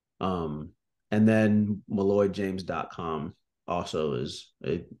 Um, and then MalloyJames.com also is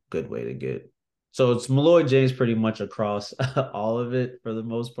a good way to get. So it's Malloy James pretty much across all of it for the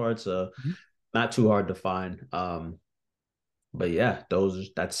most part. So Mhm. not too hard to find. But yeah,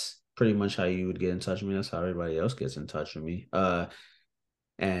 that's pretty much how you would get in touch with me. That's how everybody else gets in touch with me.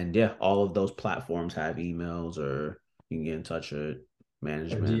 And yeah, all of those platforms have emails or you can get in touch with Or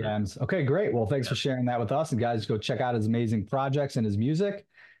management. DMs. Okay, great. Well, thanks for sharing that with us. And guys, go check out his amazing projects and his music.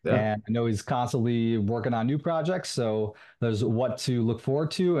 Yeah, And I know he's constantly working on new projects, so there's what to look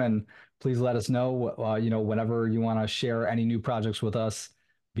forward to. And please let us know, whenever you want to share any new projects with us.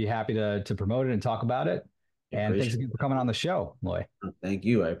 Be happy to promote it and talk about it. I And thanks appreciate again for coming on the show, Loy. it. Thank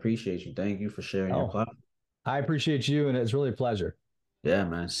you. I appreciate you. Thank you for sharing your Oh, platform. I appreciate you, and it's really a pleasure. Yeah,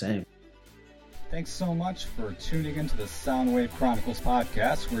 man. Same. Thanks so much for tuning into the Soundwave Chronicles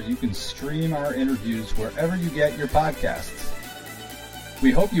podcast, where you can stream our interviews wherever you get your podcasts.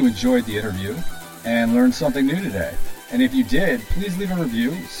 We hope you enjoyed the interview and learned something new today. And if you did, please leave a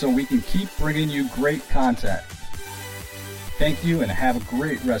review so we can keep bringing you great content. Thank you and have a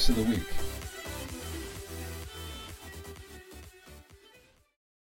great rest of the week.